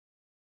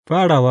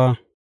Farawa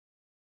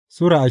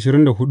Sura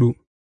 24.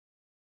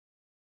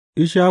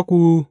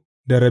 Ishaku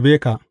da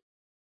Rebeka.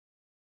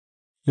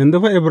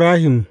 Yanzu fa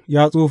Ibrahim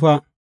ya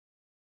tsufa,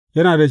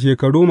 yana da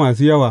shekaru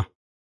masu yawa,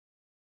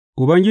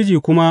 Ubangiji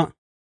kuma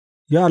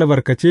ya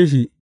albarkace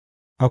shi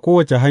a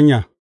kowace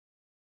hanya,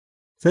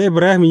 sai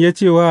Ibrahim ya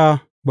ce wa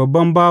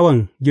babban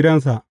bawan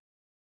gidansa,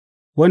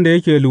 wanda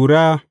yake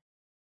lura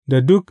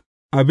da duk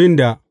abin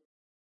da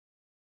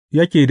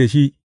yake da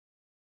shi,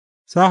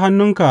 Sa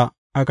hannunka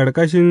a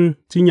ƙarƙashin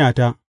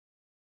cinyata,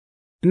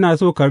 ina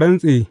so ka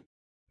rantse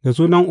da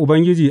sunan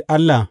Ubangiji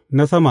Allah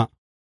na sama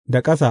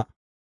da ƙasa,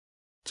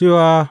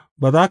 cewa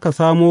ba za ka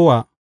samo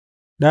wa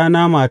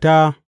ɗana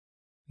mata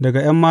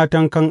daga ’yan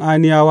matan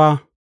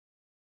Kan'aniyawa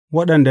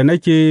waɗanda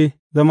nake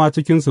zama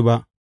cikinsu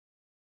ba,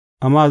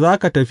 amma za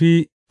ka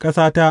tafi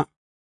ƙasata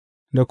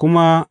da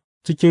kuma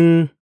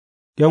cikin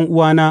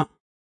 ’yan'uwana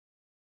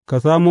ka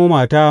samo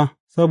mata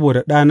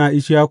saboda ɗana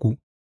Ishaku.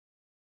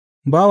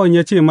 Bawan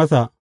ya ce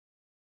masa,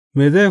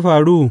 Me zai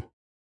faru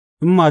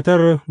in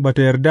matar ba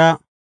tă yarda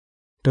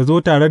tă zo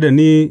tare da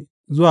ni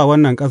zuwa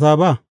wannan ƙasa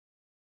ba,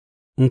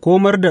 in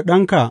komar da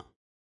ɗanka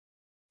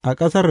a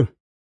ƙasar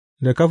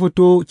da ka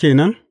fito ke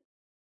nan?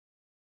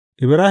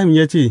 Ibrahim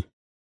ya ce,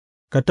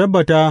 Ka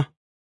tabbata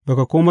ba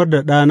ka komar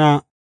da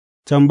ɗana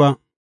can ba,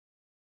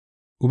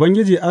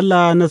 Ubangiji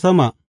Allah na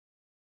sama,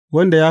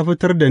 wanda ya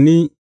fitar da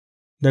ni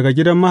daga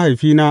gidan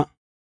mahaifina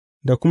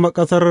da kuma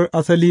ƙasar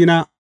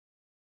asalina,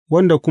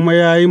 wanda kuma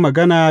ya yi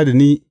magana da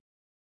ni,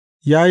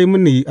 ya yi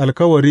mini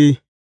alkawari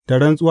da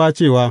rantsuwa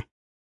cewa,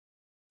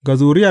 Ga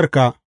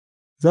zuriyarka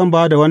zan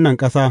ba da wannan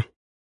ƙasa,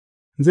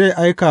 zai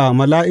aika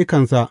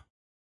mala'ikansa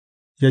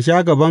ya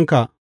sha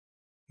gabanka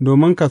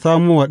domin ka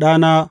samo wa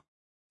ɗana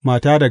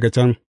mata daga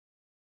can,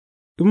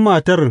 in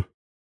matar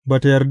ba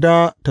tă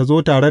yarda tă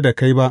zo tare da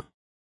kai ba,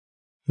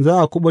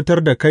 za a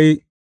kuɓutar da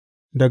kai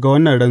daga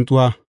wannan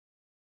rantsuwa,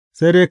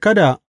 sai dai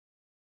kada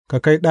ka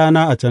kai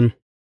ɗana a can.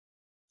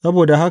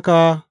 Saboda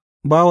haka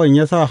bawan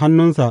ya sa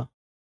hannunsa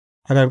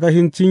a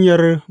ƙarƙashin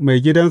cinyar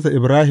maigidansa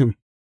Ibrahim,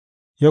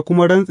 ya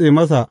kuma rantse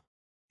masa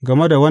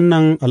game da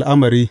wannan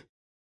al'amari,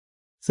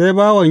 sai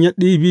bawan ya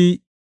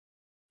ɗibi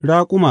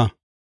raƙuma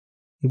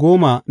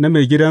 10 na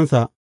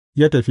maigidansa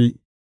ya tafi,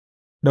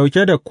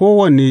 ɗauke da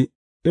kowane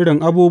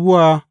irin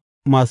abubuwa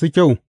masu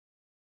kyau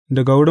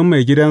daga wurin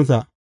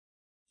maigidansa,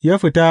 ya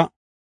fita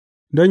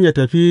don yă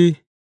tafi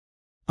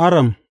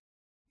Aram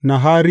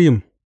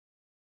Naharayim,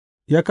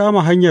 ya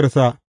kama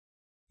hanyarsa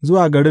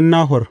zuwa garin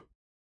Nahor,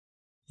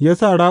 ya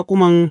sa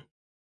raƙuman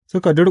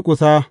suka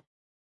durƙusa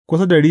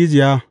kusa da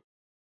rijiya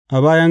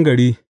a bayan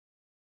gari,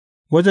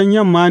 wajen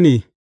yamma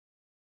ne,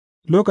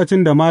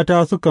 lokacin da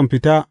mata sukan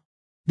fita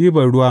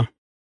ɗiban ruwa,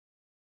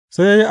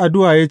 sai ya yi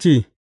addu'a ya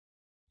ce,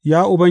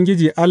 Ya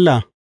Ubangiji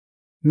Allah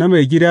na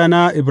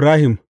maigidana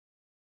Ibrahim,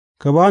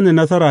 ka ba ni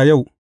nasara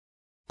yau,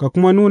 ka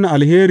kuma nuna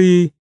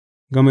alheri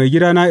ga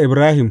maigidana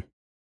Ibrahim,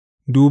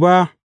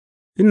 duba,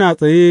 ina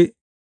tsaye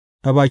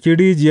a bakin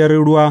rijiyar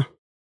ruwa,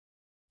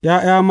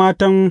 ’ya'ya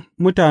matan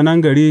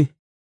mutanen gari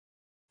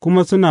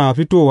kuma suna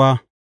fitowa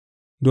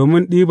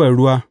domin ɗiban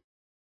ruwa,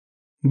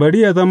 bari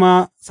yă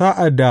zama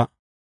sa'ad da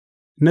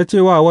na ce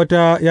wa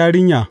wata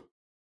yarinya,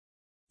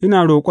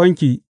 Ina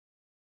roƙonki,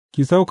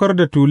 ki saukar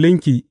da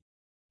tulunki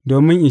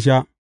domin in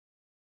sha,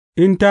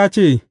 in ta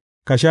ce,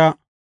 Ka sha,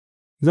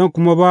 zan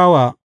kuma ba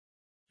wa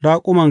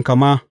raƙumanka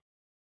ma,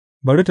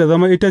 bari tă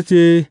zama ita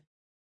ce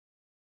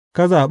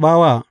ka zaɓa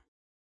wa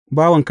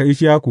bawanka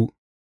Ishaku,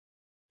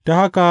 ta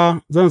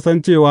haka zan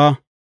san cewa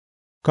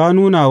ka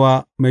nuna wa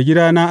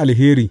maigidana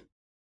alheri.’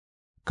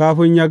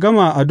 Kafin yă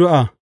gama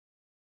addu'a,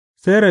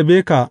 sai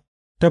Rebeka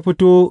ta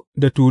fito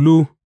da tulu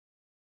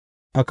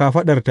a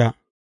kafaɗarta,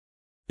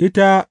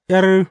 ita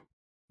 ’yar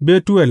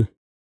Betuyel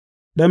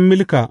ɗan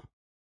Milka,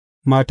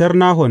 matar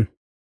Nahon,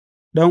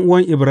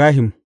 ɗan'uwan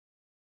Ibrahim,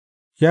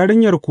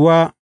 yarinyar kuwa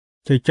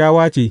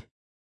kyakkyawa ce,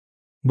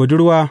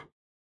 budurwa,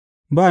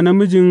 ba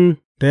namijin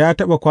da ya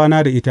taɓa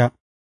kwana da ita.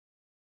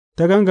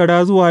 Ta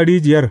gangara zuwa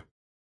rijiyar,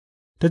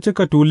 ta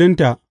cika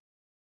tulunta,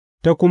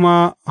 ta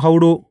kuma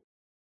hauro,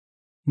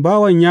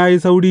 bawan ya yi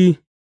sauri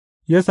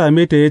ya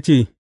same ta ya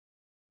ce,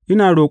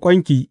 Ina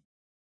roƙonki,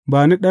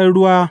 ba ni ɗan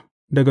ruwa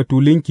daga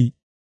tulunki.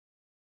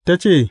 Ta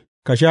ce,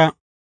 Ka sha,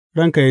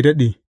 ranka yă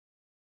daɗe.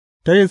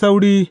 Ta yi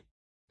sauri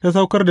ta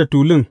saukar da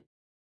tulun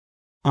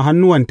a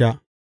hannuwanta,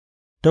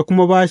 ta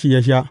kuma ba shi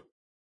ya sha.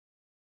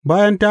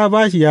 Bayan ta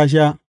ba shi ya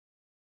sha,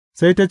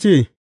 sai ta ce,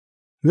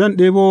 Zan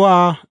ɗebo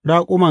wa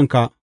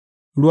raƙumanka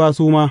ruwa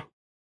su ma,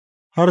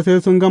 har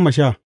sai sun gama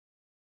sha.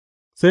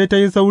 Sai ta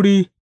yi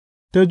sauri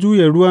ta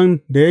juye ruwan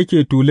da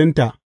yake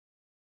tulunta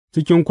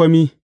cikin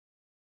kwami,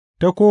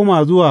 ta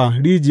koma zuwa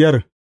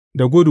rijiyar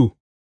da gudu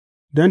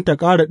don ta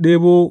ƙara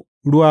ɗebo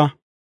ruwa,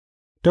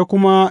 ta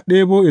kuma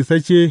ɗebo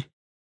isasshe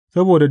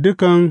saboda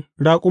dukan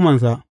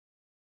raƙumansa.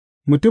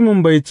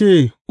 Mutumin bai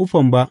ce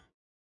uffam ba,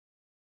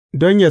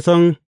 don yă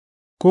san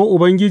ko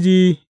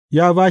Ubangiji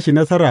ya ba shi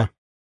nasara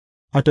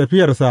a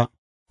tafiyarsa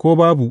ko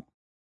babu.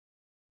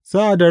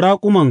 Sa'ad da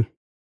raƙuman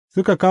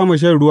suka kama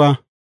shan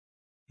ruwa,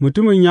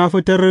 mutumin ya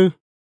fitar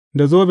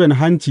da zoben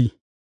hanci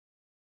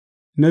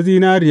na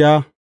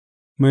zinariya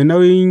mai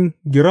nauyin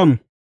giram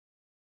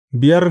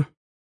 5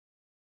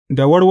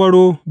 da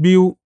warwaro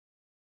 2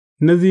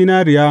 na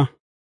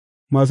zinariya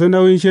masu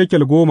nauyin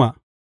shekel 10,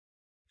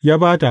 ya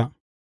ba ta,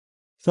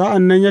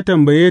 sa'an nan ya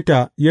tambaye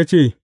ta ya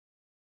ce,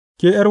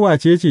 Ke ’yar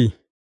wace ce?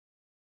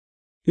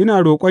 Ina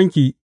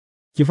roƙonki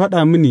ki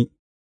faɗa mini,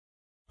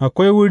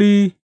 akwai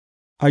wuri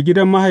a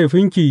gidan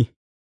mahaifinki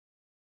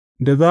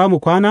da za mu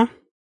kwana?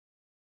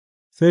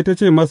 Sai ta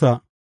ce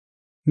masa,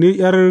 Ni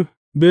 ’yar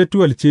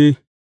Bettuwel ce,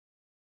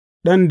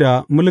 ɗan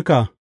da Milka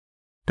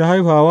ta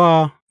haifa wa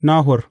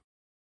Nahor.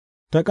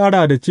 Ta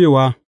ƙara da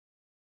cewa,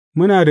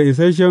 Muna da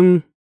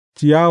isashen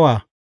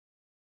ciyawa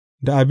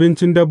da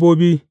abincin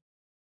dabbobi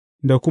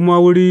da kuma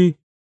wuri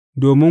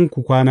domin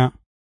ku kwana.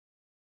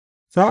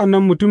 Sa'an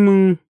nan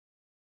mutumin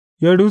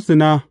ya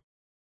rusuna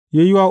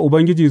ya yi wa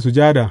Ubangiji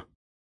sujada,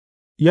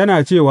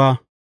 yana cewa,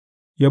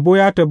 Yabo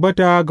ya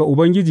tabbata ga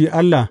Ubangiji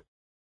Allah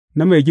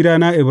na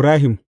maigidana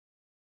Ibrahim,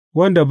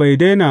 wanda bai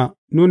daina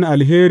nuna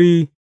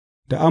alheri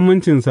da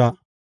amincinsa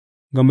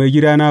ga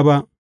maigidana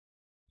ba,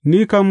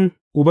 ni kam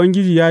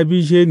Ubangiji ya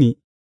bishe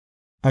ni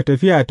a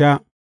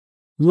tafiyata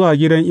zuwa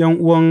gidan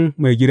 ’yan'uwan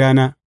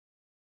maigidana.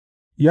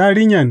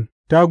 Yarinyan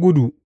ta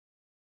gudu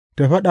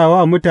ta faɗa wa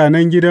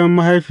mutanen gidan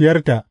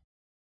mahaifiyarta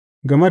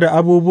game da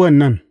abubuwan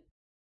nan.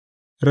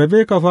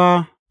 Rebeka fa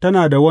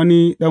tana da wani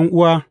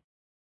ɗan'uwa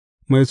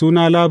mai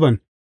suna Laban,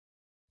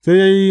 sai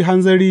ya yi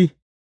hanzari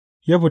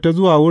ya fita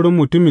zuwa wurin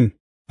mutumin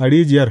a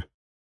rijiyar,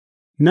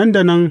 nan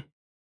da nan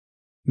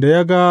da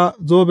ya ga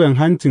zoben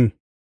hancin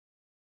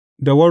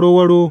da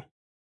warwaro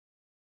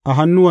a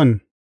hannuwan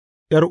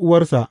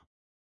 ’yar'uwarsa,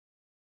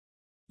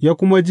 ya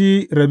kuma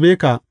ji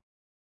Rebeka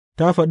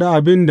ta faɗi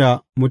abin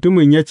da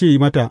mutumin ya ce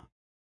mata,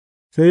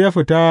 sai ya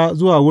fita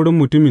zuwa wurin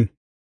mutumin,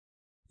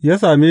 ya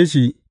same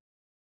shi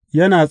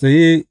yana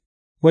tsaye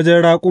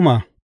wajen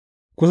raƙuma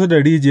kusa da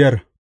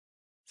rijiyar,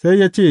 sai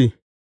ya ce,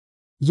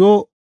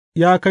 Zo,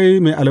 ya kai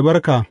mai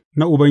albarka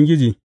na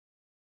Ubangiji,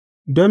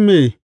 don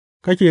me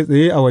kake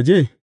tsaye a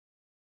waje?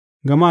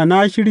 Gama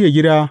na shirya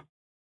gida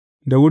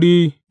da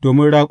wuri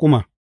domin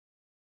raƙuma.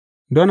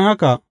 Don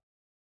haka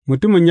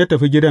mutumin ya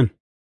tafi gidan,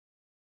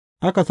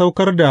 aka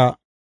saukar da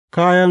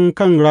kayan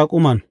kan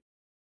raƙuman,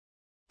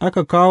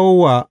 aka kawo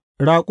wa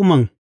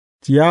raƙuman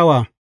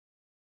ciyawa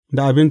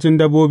da abincin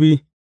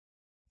dabbobi,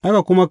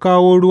 aka kuma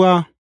kawo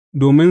ruwa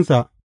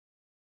dominsa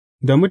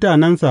da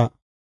mutanensa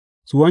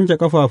su wanke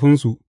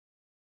ƙafafunsu.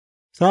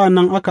 Sa'an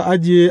nan aka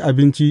ajiye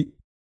abinci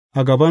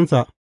a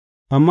gabansa,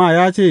 amma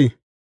ya ce,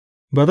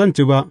 Ba zan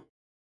ci ba,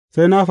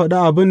 sai na faɗi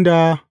abin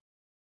da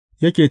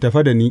yake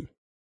tafe da ni.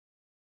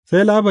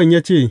 Sai Laban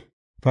ya ce,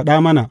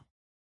 Faɗa mana.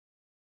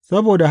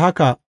 Saboda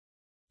haka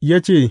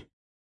ya ce,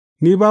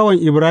 Ni bawan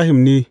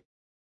Ibrahim ne,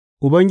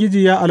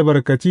 Ubangiji ya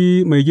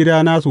albarkaci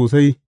maigidana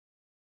sosai,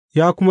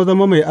 ya kuma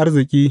zama mai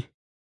arziki,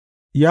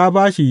 ya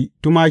ba shi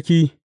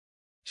tumaki,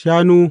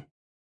 shanu,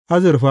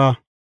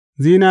 azurfa,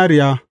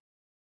 zinariya,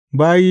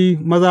 bayi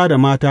maza da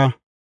mata,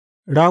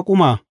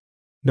 raƙuma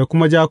da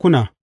kuma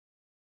jakuna.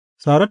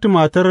 Saratu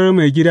matar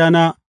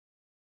maigidana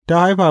ta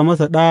haifa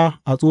masa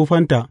ɗa a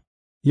tsufanta,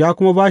 ya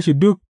kuma ba shi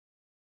duk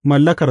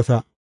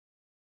mallakarsa.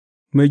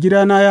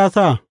 Maigidana ya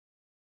sa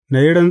na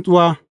yi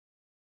rantsuwa,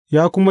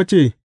 ya kuma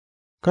ce,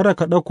 Kada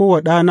ka ɗauko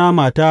wa ɗana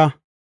mata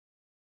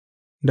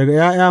daga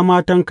 ’ya'ya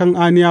matan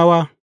Kan'aniyawa,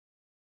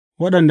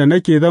 waɗanda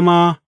nake zama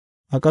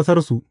a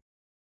ƙasarsu,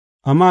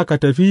 amma ka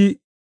tafi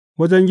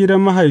wajen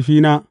gidan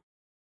mahaifina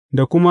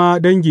da kuma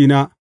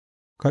dangina,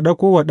 ka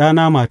ɗauko wa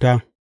ɗana mata.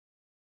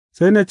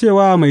 Sai na ce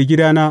wa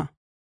maigidana,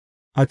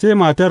 A ce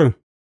matar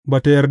ba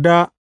tă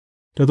yarda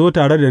tă zo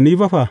tare da ni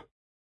ba fa?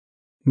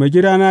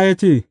 Maigidana ya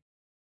ce,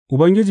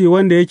 Ubangiji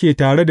wanda yake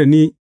tare da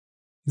ni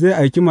zai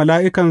aiki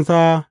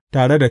mala'ikansa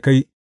tare da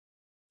kai,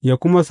 ya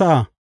kuma sa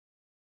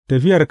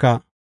tafiyarka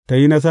tă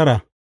yi nasara,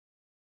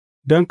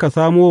 don ka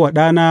samo wa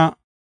ɗana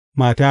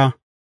mata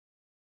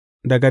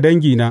daga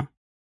dangina,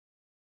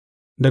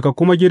 daga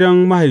kuma gidan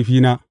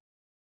mahaifina,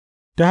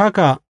 ta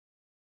haka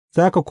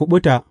za ka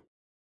kuɓuta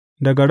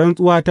daga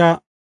rantsuwata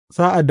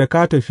sa'ad da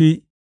ka tafi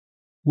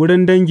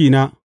wurin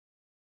dangina,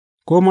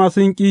 ko ma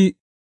sun ƙi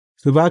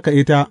su ba ka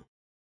ita,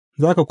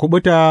 za ka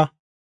kuɓuta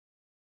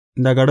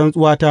daga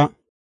rantsuwata.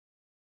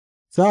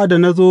 Sa'ad da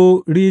na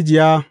zo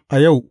rijiya a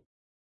yau,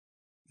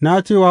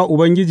 na ce wa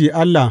Ubangiji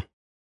Allah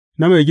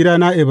na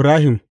maigidana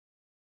Ibrahim,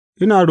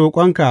 Ina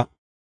roƙonka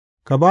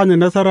ka ba ni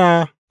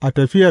nasara a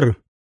tafiyar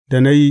da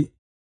na yi,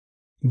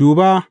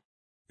 duba,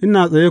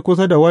 ina tsaye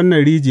kusa da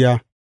wannan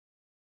rijiya,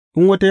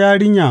 in wata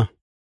yarinya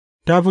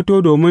ta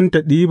fito domin ta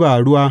ɗiba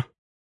ruwa,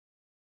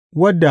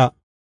 wadda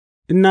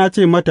in na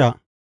ce mata,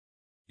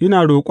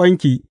 Ina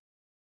roƙonki,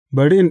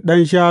 bari in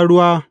ɗan sha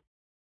ruwa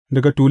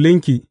daga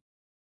tulunki,’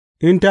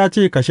 in ta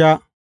ce, Ka sha,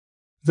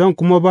 zan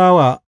kuma ba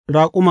wa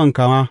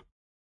raƙumanka ma,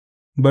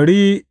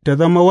 bari tă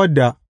zama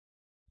wadda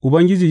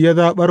Ubangiji ya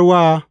zaɓar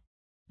wa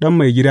ɗan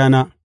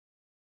maigidana.’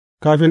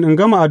 Kafin in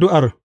gama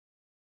addu'ar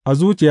a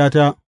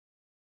zuciyata,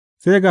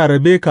 sai ga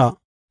Rebeka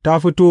ta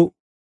fito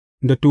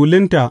da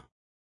tulunta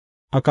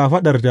a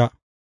kafaɗarta,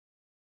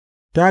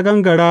 ta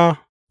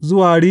gangara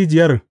zuwa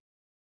rijiyar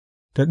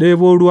ta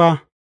ɗebo ruwa,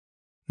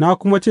 na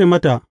kuma ce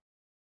mata,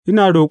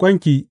 Ina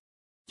roƙonki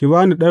ki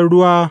ba ni ɗan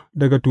ruwa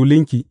daga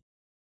tulunki.’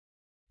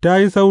 Ta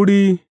yi sauri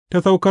ta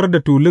saukar da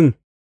tulun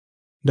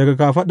daga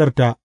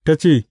kafaɗarta ta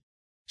ce,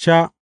 Sha,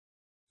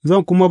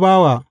 zan kuma ba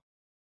wa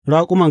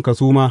raƙumanka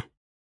su ma.’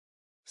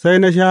 Sai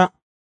na sha,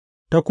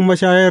 ta kuma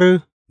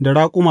shayar da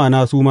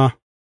raƙumana su ma.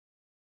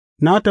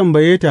 Na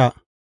tambaye ta,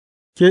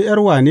 Ke ’yar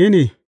wane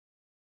ne?’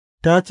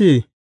 Ta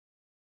ce,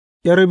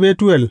 ’Yar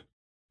Betuyel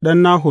ɗan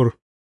Nahor,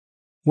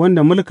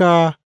 wanda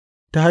Milka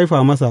ta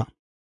haifa masa.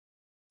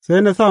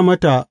 Sai na sa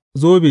mata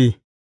zobe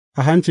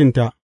a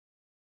hancinta,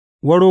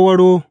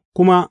 warwaro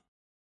kuma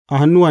a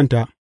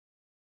hannuwanta,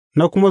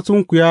 na kuma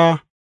sunkuya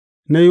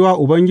na yi wa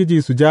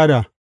Ubangiji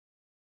sujada,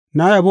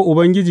 na yabi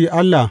Ubangiji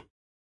Allah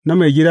na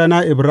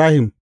maigidana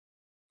Ibrahim,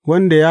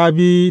 wanda ya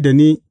bi da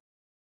ni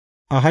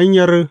a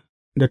hanyar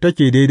da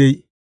take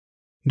daidai,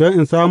 don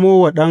in samo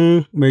wa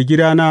ɗan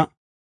maigidana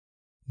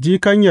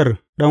jikanyar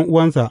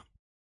ɗan'uwansa.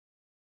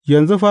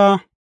 Yanzu fa,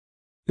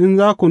 in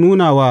za ku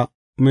nuna wa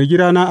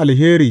maigidana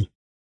alheri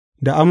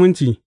da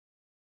aminci,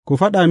 ku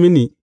faɗa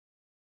mini,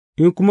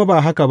 in kuma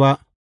ba haka ba,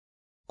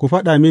 ku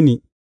faɗa mini,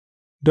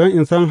 don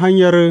in san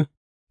hanyar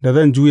da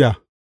zan juya.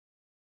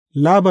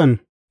 Laban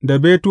da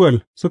Betuwel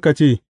suka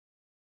ce,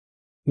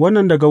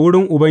 Wannan daga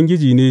wurin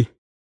Ubangiji ne,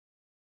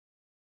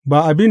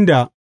 ba abin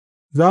da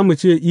za mu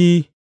ce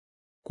I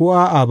ko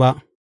A'a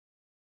ba.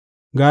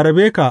 Ga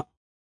Rebeka,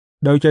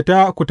 ɗauke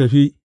ta ku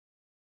tafi,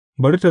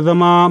 bari tă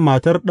zama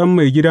matar ɗan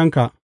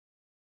maigidanka,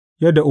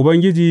 yadda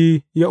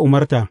Ubangiji ya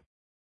umarta.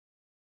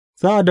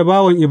 Sa'ad da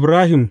bawan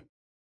Ibrahim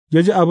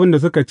ya ji abin da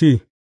suka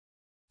ce,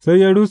 sai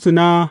ya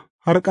rusuna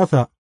har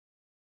ƙasa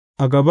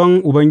a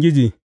gaban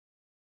Ubangiji,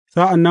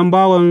 sa'an nan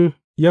bawan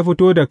ya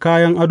fito da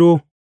kayan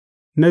ado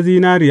na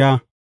zinariya,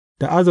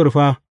 da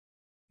azurfa,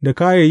 da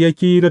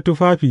kayayyaki na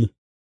tufafi,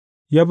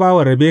 ya ba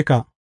wa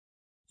Rebeka,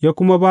 ya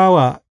kuma ba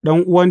wa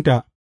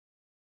ɗan'uwanta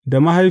da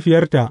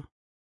mahaifiyarta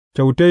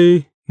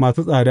kyautai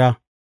masu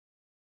tsada.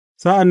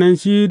 Sa'an nan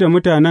shi da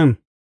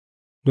mutanen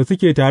da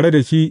suke tare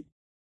da shi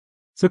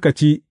suka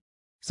ci,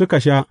 suka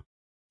sha,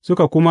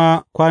 suka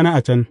kuma kwana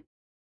a can.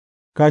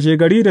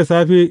 Kashegari da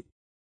safe,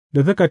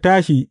 da suka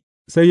tashi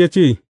sai ya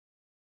ce,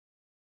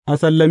 A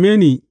sallame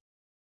ni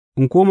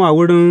in koma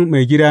wurin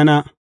maigidana,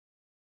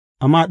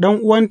 amma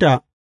ɗan'uwanta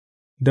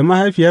da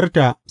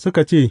mahaifiyarta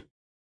suka ce,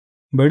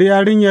 Bari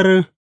yarinyar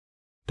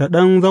ta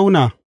ɗan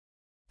zauna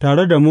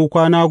tare da mu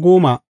kwana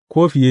goma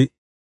ko fiye,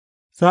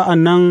 sa'an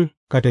nan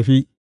ka tafi.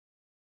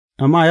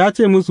 Amma ya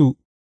ce musu,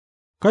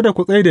 Kada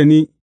ku tsai da ni,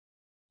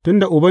 tun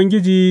da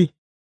Ubangiji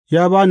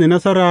ya ba ni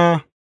nasara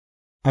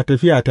a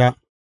tafiyata,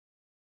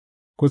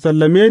 ku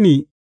sallame ni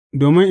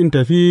domin in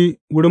tafi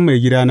wurin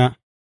maigidana.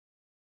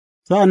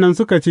 Sa'an nan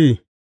suka ce,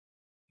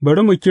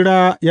 Bari mu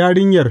kira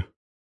yarinyar,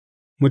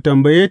 mu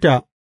tambaye ta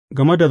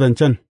game da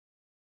zancen.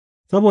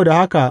 Saboda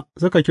haka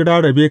suka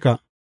kira Rebeka,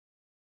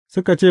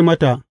 suka ce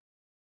mata,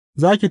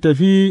 Za ki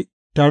tafi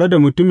tare da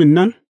mutumin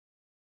nan?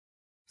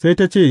 Sai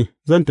ta ce,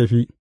 Zan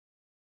tafi.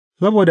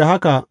 Saboda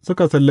haka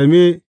suka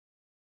sallame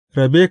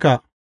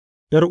Rebeka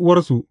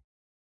 ’yar'uwarsu,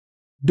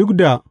 duk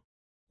da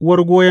uwar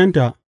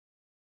goyonta,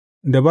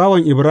 da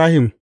bawan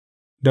Ibrahim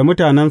da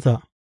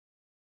mutanensa,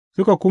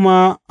 suka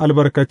kuma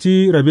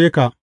albarkaci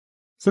Rebeka,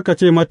 suka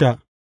ce mata,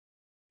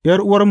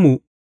 ’Yar'uwarmu,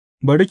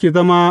 bari ki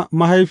zama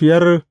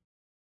mahaifiyar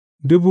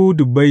dubu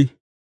dubbai,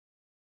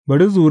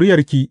 bari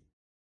zuriyarki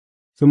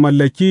su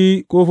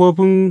mallaki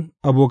ƙofofin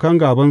abokan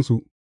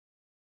gābansu.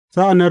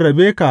 Sa'an nan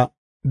Rebeka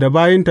da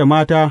bayinta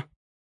mata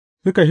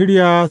suka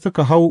shirya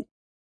suka hau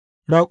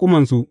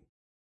raƙumansu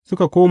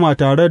suka koma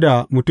tare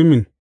da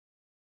mutumin,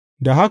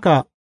 da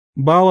haka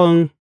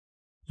bawan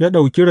ya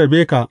ɗauki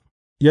Rebeka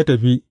ya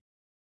tafi,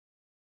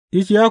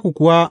 Ishaku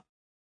kuwa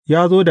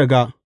ya zo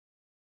daga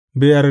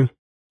Beyar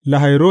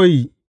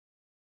Lahayiroyi,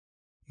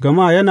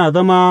 gama yana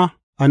zama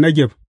a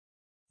Negeb.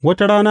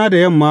 Wata rana da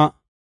yamma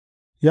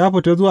ya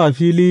fita zuwa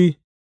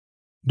fili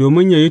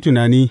domin yă yi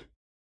tunani,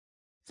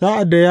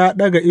 sa'ad da ya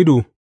ɗaga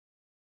ido,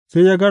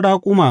 sai ya ga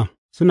raƙuma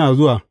suna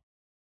zuwa,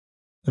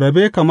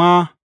 Rebeka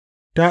ma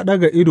ta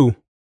ɗaga ido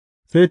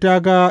sai ta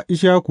ga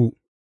Ishaku,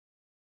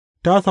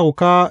 ta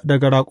sauka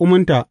daga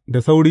raƙuminta da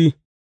sauri,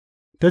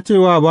 ta ce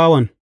wa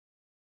bawan,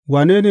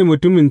 Wane ne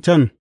mutumin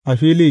can a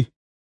fili,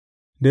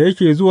 da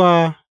yake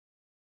zuwa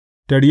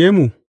tarye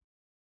mu?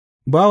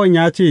 Bawan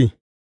ya ce,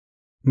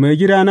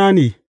 Maigidana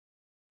ne,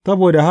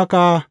 saboda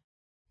haka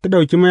ta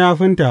ɗauki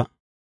mayafinta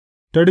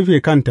ta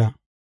rufe kanta.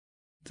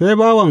 Sai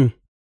bawan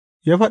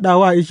ya faɗa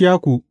wa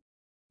Ishaku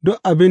duk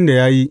abin da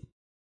ya yi,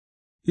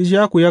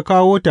 Ishaku ya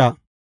kawo ta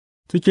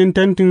cikin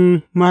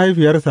tentin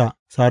mahaifiyarsa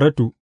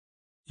Saratu,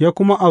 ya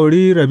kuma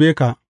auri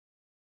Rebeka,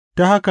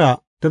 ta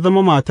haka ta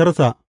zama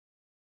matarsa,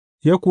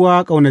 ya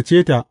kuwa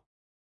ƙaunace ta,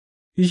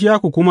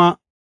 Ishaku kuma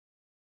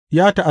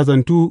ya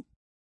ta'azantu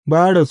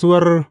bayan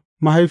rasuwar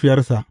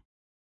mahaifiyarsa.